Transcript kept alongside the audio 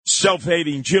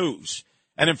self-hating Jews.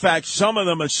 And, in fact, some of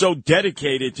them are so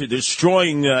dedicated to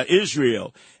destroying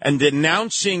Israel and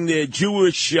denouncing their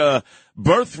Jewish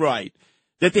birthright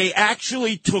that they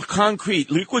actually took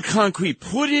liquid concrete,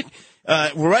 put it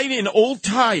right in old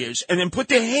tires, and then put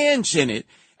their hands in it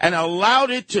and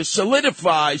allowed it to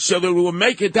solidify so that it would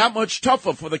make it that much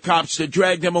tougher for the cops to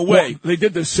drag them away. Well, they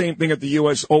did the same thing at the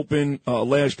U.S. Open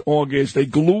last August. They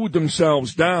glued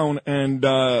themselves down, and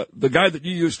the guy that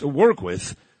you used to work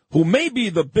with, who may be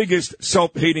the biggest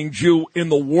self-hating Jew in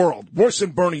the world, worse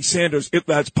than Bernie Sanders, if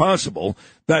that's possible,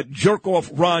 that jerk-off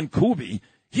Ron Kuby,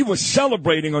 he was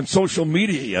celebrating on social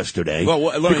media yesterday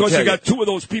because he got two of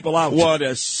those people out. What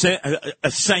a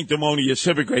sanctimonious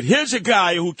hypocrite. Here's a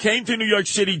guy who came to New York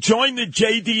City, joined the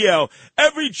JDL.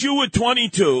 Every Jew at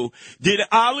 22 did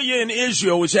Aliyah in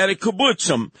Israel, was at a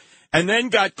kibbutzim, and then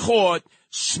got caught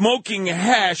smoking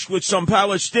hash with some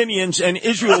Palestinians, and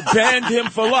Israel banned him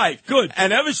for life. Good.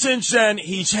 And ever since then,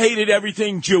 he's hated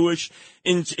everything Jewish.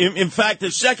 In fact, the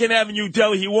 2nd Avenue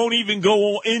deli he won't even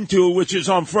go into, which is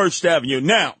on 1st Avenue.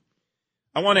 Now,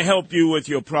 I want to help you with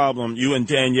your problem, you and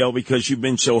Danielle, because you've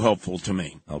been so helpful to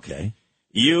me. Okay.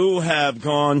 You have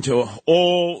gone to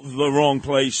all the wrong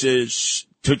places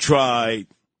to try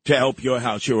to help your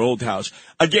house, your old house.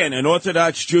 Again, an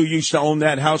Orthodox Jew used to own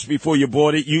that house before you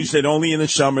bought it, used it only in the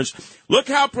summers. Look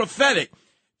how prophetic.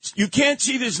 You can't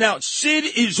see this now. Sid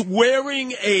is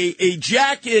wearing a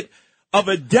jacket of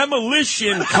a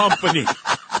demolition company,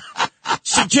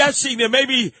 suggesting that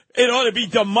maybe it ought to be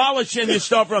demolishing this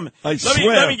stuff from.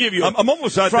 Let me give you. I'm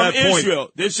almost at that point. From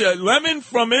Israel. There's a lemon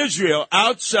from Israel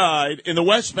outside in the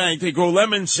West Bank. They grow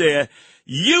lemons there.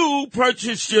 You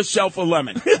purchased yourself a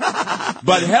lemon,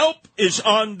 but help is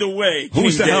on the way.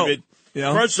 Who's King the David. help?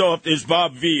 Yeah. First off, there's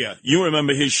Bob Villa. You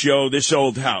remember his show, This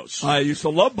Old House. I used to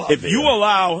love Bob If Villa. you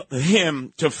allow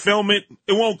him to film it,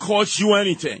 it won't cost you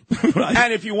anything. Right.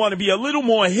 And if you want to be a little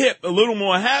more hip, a little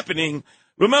more happening,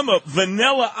 remember,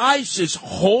 Vanilla Ice's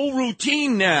whole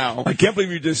routine now I can't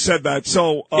believe you just said that.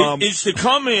 So is to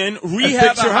come in,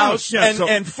 rehab fix your a house, house. Yeah,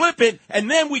 and flip it, and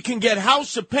then we can get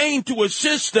House of Pain to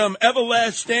assist them,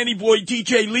 Everlast, Danny Boy,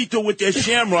 DJ Lethal with their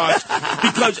shamrocks,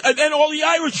 and then all the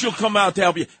Irish will come out to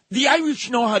help you. The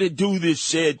Irish know how to do this,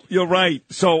 Sid. You're right.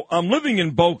 So I'm living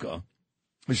in Boca,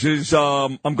 which is,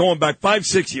 I'm going back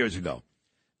 5-6 years ago.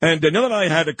 And Neil and I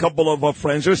had a couple of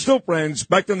friends. They're still friends.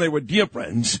 Back then they were dear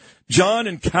friends. John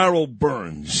and Carol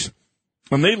Burns.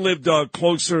 And they lived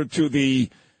closer to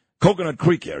the Coconut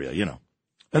Creek area, you know.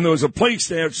 And there was a place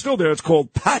there, it's still there, it's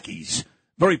called Packy's.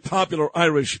 Very popular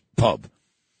Irish pub.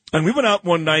 And we went out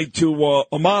one night to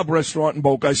a mob restaurant in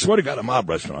Boca. I swear to God, a mob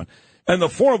restaurant. And the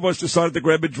four of us decided to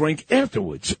grab a drink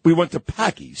afterwards. We went to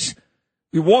Packy's.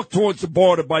 We walked towards the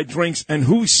bar to buy drinks, and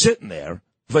who's sitting there?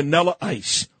 Vanilla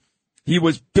Ice. He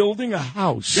was building a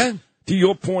house, to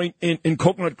your point, in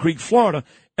Coconut Creek, Florida.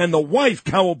 And the wife,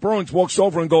 Carol Burns, walks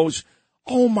over and goes,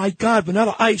 "Oh, my God,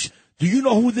 Vanilla Ice, do you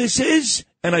know who this is?"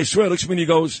 And I swear, looks at me and he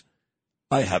goes,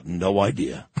 "I have no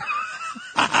idea."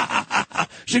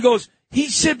 She goes,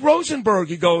 "He's Sid Rosenberg."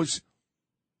 He goes,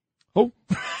 "Oh."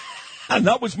 And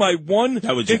that was my one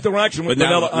interaction with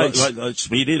Vanilla Ice. Let's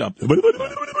speed it up.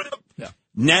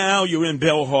 Now you're in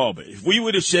Bell Harbor. If we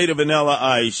were to say to Vanilla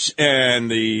Ice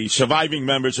and the surviving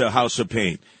members of House of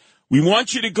Pain, we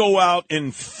want you to go out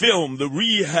and film the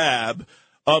rehab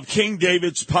of King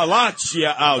David's Palazzo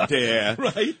out there.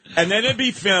 Right. And then it'd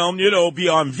be filmed, be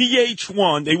on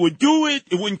VH1. They would do it.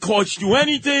 It wouldn't cost you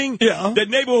anything. Yeah. The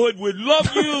neighborhood would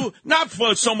love you, not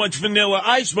for so much Vanilla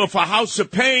Ice, but for House of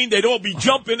Pain. They'd all be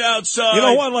jumping outside. You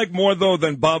know what I like more, though,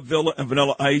 than Bob Villa and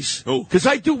Vanilla Ice? Who? Because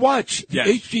I do watch the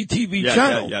HGTV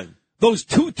channel. Yeah. Those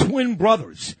two twin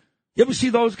brothers. You ever see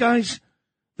those guys?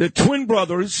 They're twin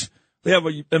brothers. They have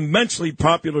an immensely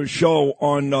popular show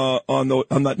on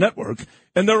that network.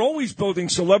 And they're always building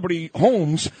celebrity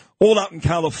homes all out in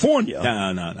California.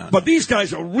 No. But these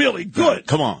guys are really good.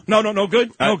 Come on. No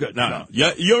good? No good. No.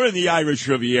 You're in the Irish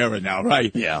Riviera now,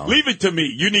 right? Yeah. Leave it to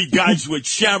me. You need guys with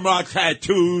shamrock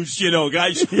tattoos,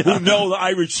 guys who know the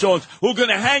Irish songs, who are going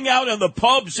to hang out in the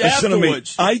pubs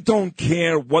afterwards. I don't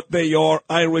care what they are,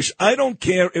 Irish. I don't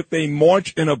care if they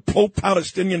march in a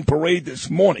pro-Palestinian parade this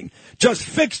morning. Just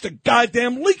fix the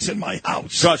goddamn leaks in my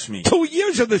house. Trust me. 2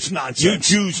 years of this nonsense. You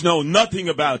Jews know nothing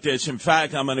about this. In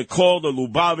fact, I'm going to call the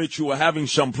Lubavitch, who are having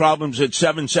some problems at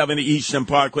 770 Eastern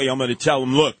Parkway. I'm going to tell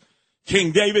them, look,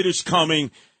 King David is coming.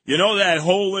 You know that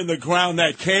hole in the ground,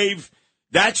 that cave?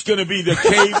 That's going to be the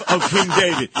cave of King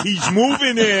David. He's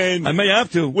moving in. I may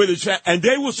have to. And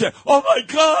they will say, "Oh, my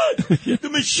God, the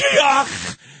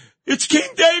Mashiach." It's King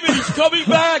David. He's coming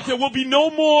back. There will be no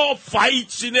more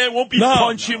fights, and there won't be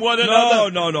punching one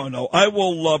another. No. I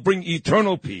will bring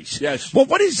eternal peace. Yes. Well,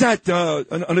 what is that,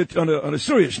 on a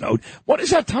serious note, what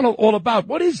is that tunnel all about?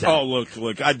 What is that? Oh, look,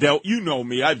 you know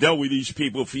me. I've dealt with these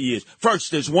people for years. First,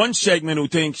 there's one segment who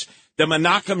thinks the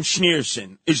Menachem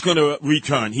Schneerson is going to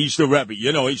return. He's the Rebbe.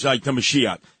 You know, he's like the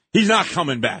Mashiach. He's not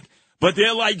coming back. But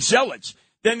they're like zealots.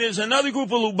 Then there's another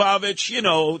group of Lubavitch, you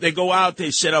know, they go out, they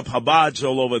set up Chabads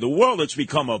all over the world. It's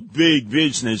become a big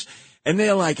business. And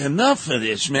they're like, enough of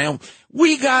this, man.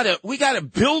 We gotta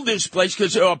build this place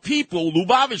because there are people,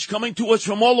 Lubavitch, coming to us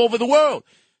from all over the world.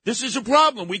 This is a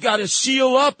problem. We gotta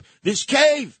seal up this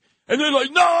cave. And they're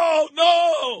like,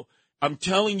 no. I'm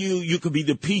telling you, you could be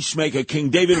the peacemaker.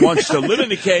 King David wants to live in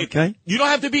the cave. Okay. You don't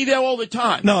have to be there all the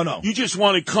time. No. You just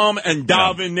want to come and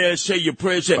dive in there, say your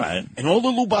prayers, right. And all the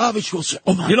Lubavitch will say,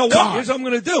 oh, my God. You know what? Here's what I'm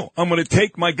going to do. I'm going to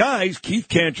take my guys, Keith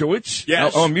Kantrowitz,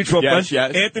 our mutual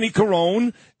friend, Anthony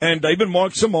Carone, and even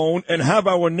Mark Simone, and have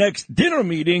our next dinner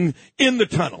meeting in the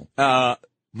tunnel.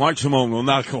 Mark Simone will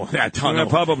not go in that tunnel.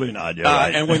 Probably not,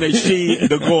 right. And when they see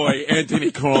the goy,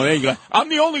 Anthony Carone, they go, I'm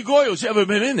the only goy who's ever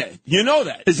been in there. You know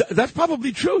that. That's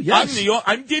probably true, yes.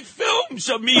 I did films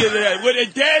of me in there where they're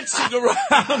dancing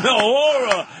around the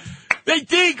horror. They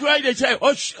think, right? They say,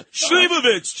 oh,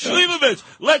 Slivovitz.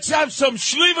 Let's have some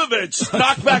Slivovitz.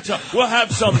 Knock back to, we'll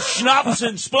have some schnapps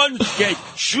and sponge cake.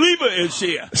 Shliva is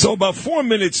here. So about 4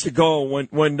 minutes to go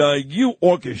when you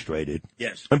orchestrated.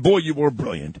 Yes. And boy, you were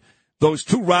brilliant. Those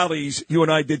two rallies you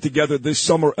and I did together this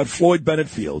summer at Floyd Bennett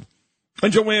Field.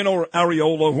 And Joanne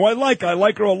Ariola, who I like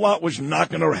her a lot, was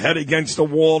knocking her head against the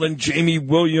wall, and Jamie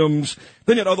Williams.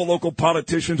 Then you had other local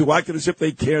politicians who acted as if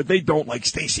they cared. They don't, like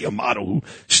Stacey Amato, who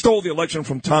stole the election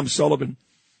from Tom Sullivan.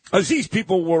 As these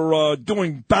people were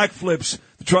doing backflips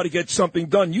to try to get something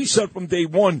done, you said from day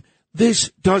one,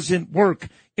 this doesn't work.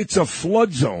 It's a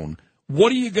flood zone.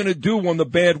 What are you going to do when the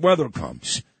bad weather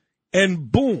comes?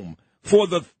 And boom. For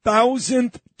the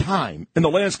 1,000th time in the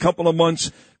last couple of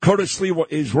months, Curtis Sliwa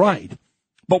is right.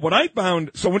 But what I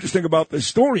found so interesting about this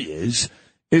story is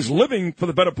living for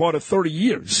the better part of 30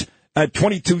 years at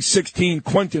 2216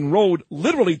 Quentin Road,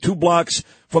 literally 2 blocks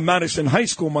from Madison High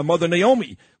School. My mother,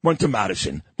 Naomi, went to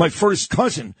Madison. My first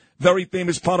cousin, very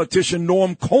famous politician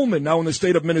Norm Coleman, now in the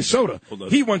state of Minnesota.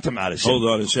 He went to Madison. Hold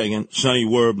on a second. Sonny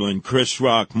Werblin, Chris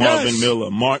Rock, Marvin Miller,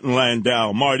 Martin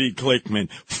Landau, Marty Klickman,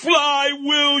 Fly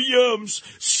Williams,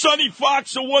 Sonny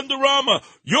Fox of Wonderama,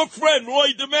 your friend Roy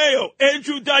DeMeo,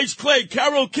 Andrew Dice Clay,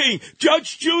 Carol King,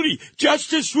 Judge Judy,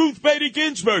 Justice Ruth Bader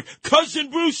Ginsburg, Cousin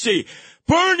Brucey,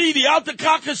 Bernie, the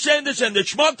Altakaka Sanders, and the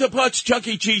Schmucktaputs Chuck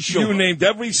E. Cheese Show. You named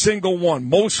every single one.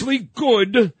 Mostly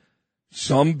good,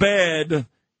 some bad.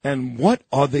 And what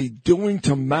are they doing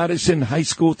to Madison High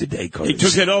School today, Curtis? They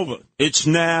took it over. It's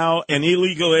now an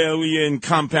illegal alien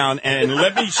compound. And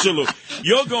let me salute.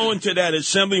 You're going to that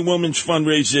Assemblywoman's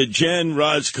fundraiser, Jen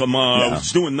Razkamar,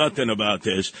 who's doing nothing about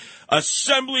this.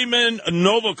 Assemblyman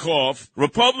Novikov,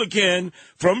 Republican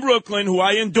from Brooklyn, who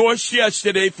I endorsed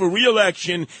yesterday for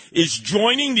re-election, is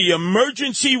joining the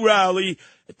emergency rally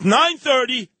at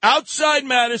 9:30 outside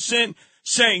Madison,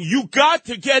 saying, you got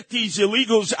to get these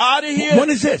illegals out of here. When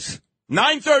is this?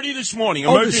 9:30 this morning,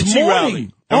 emergency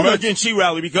rally. Emergency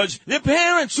rally, because their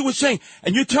parents who were saying,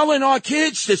 and you're telling our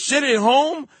kids to sit at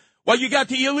home while you got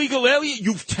the illegal alien?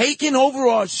 You've taken over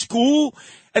our school?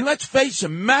 And let's face it,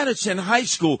 Madison High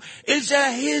School is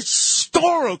a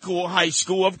historical high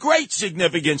school of great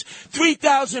significance.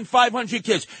 3,500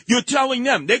 kids. You're telling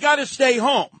them they got to stay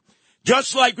home.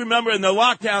 Just like, remember, in the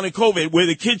lockdown of COVID where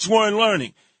the kids weren't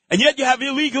learning. And yet you have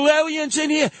illegal aliens in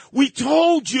here. We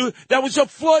told you that was a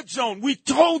flood zone. We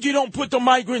told you don't put the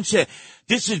migrants here.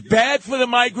 This is bad for the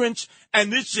migrants,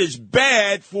 and this is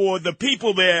bad for the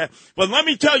people there. But let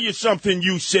me tell you something,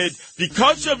 you said,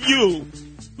 because of you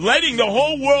letting the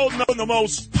whole world know the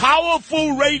most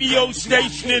powerful radio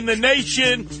station in the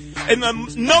nation and the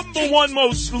 #1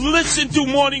 most listened to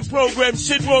morning program,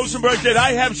 Sid Rosenberg, that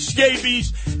I have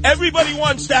scabies. Everybody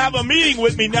wants to have a meeting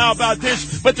with me now about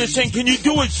this, but they're saying, can you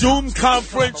do a Zoom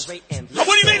conference? What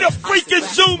do you mean a freaking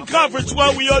Zoom conference?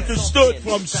 Well, we understood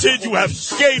from Sid you have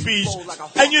scabies,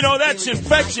 and you know that's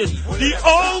infectious. The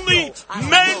only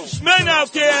men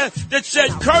out there that said,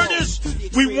 Curtis,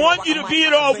 we want you to be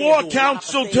at our war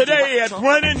council today at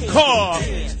Brennan Carr.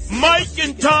 Mike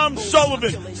and Tom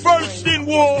Sullivan, first in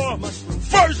war,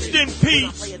 first in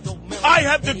peace. I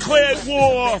have declared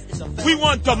war. We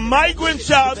want the migrants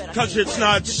out because it's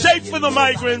not safe for the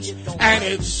migrants, and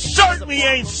it certainly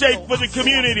ain't safe for the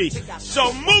community.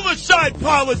 So move aside,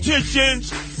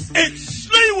 politicians. It's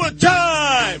Sliwa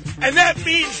time, and that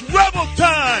means rebel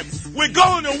time. We're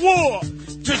going to war.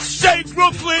 to save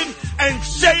Brooklyn and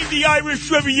save the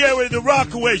Irish Riviera and the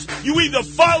Rockaways. You either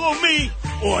follow me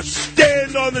or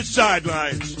stand on the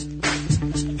sidelines.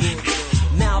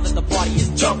 Now that the party is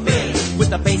jumping, with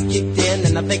the bass kicked in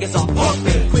and the Vegas are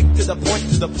pumping. Quick to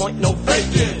the point, no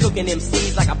faking. Cooking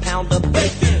MCs like a pound of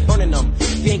bacon. Burning them,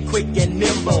 being quick and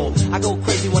nimble. I go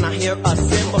crazy when I hear a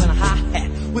cymbal and a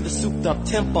hi-hat with a souped up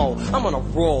tempo. I'm on a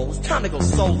roll, it's time to go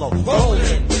solo.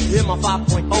 Rolling, in my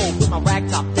 5.0, put my rag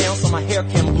top down so my hair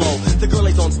can blow. The girl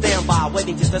is on standby,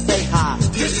 waiting just to say hi.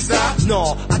 Did you stop?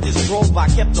 No, I just drove by,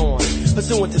 kept on,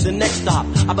 pursuing to the next stop.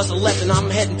 I bust a left and I'm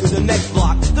heading to the next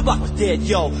block. The block was dead,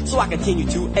 yo, so I continue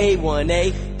to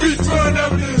A1A.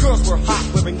 Girls were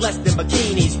hot, wearing less than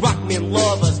bikinis. Rock men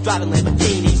lovers, driving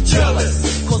Lamborghinis.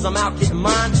 Jealous, cause I'm out getting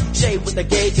mine. Shade with the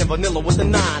gauge and vanilla with the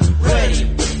 9. Ready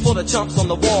for the chumps on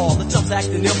the wall. The chumps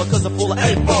acting ill because they're full of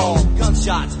 8-ball.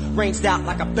 Gunshots ranged out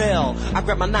like a bell. I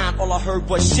grabbed my 9, all I heard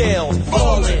was shells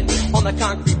falling on the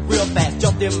concrete real fast.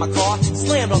 Jumped in my car,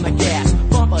 slammed on the gas.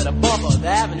 Bumper to bumper, the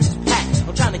avenue's packed.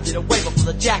 I'm trying to get away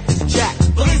before the jack is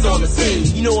jacked. Police on the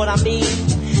scene, you know what I mean?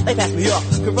 They passed me up,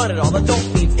 could run it all, the dope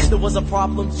fiends. If there was a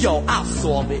problem, yo, I'll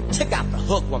solve it. Check out the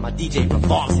hook while my DJ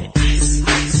performs it. Ice,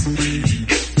 ice.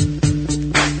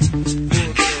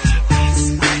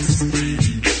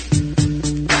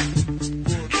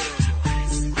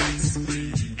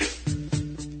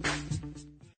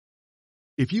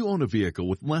 If you own a vehicle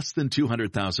with less than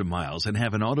 200,000 miles and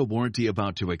have an auto warranty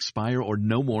about to expire or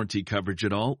no warranty coverage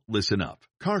at all, listen up.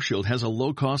 CarShield has a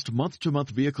low-cost month-to-month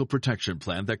vehicle protection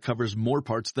plan that covers more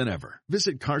parts than ever.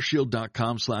 Visit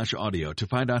carshield.com/audio to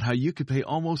find out how you could pay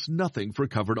almost nothing for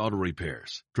covered auto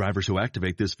repairs. Drivers who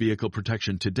activate this vehicle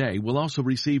protection today will also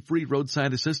receive free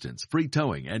roadside assistance, free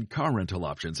towing, and car rental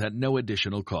options at no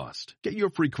additional cost. Get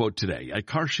your free quote today at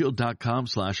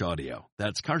carshield.com/audio.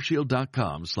 That's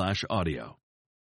carshield.com/audio.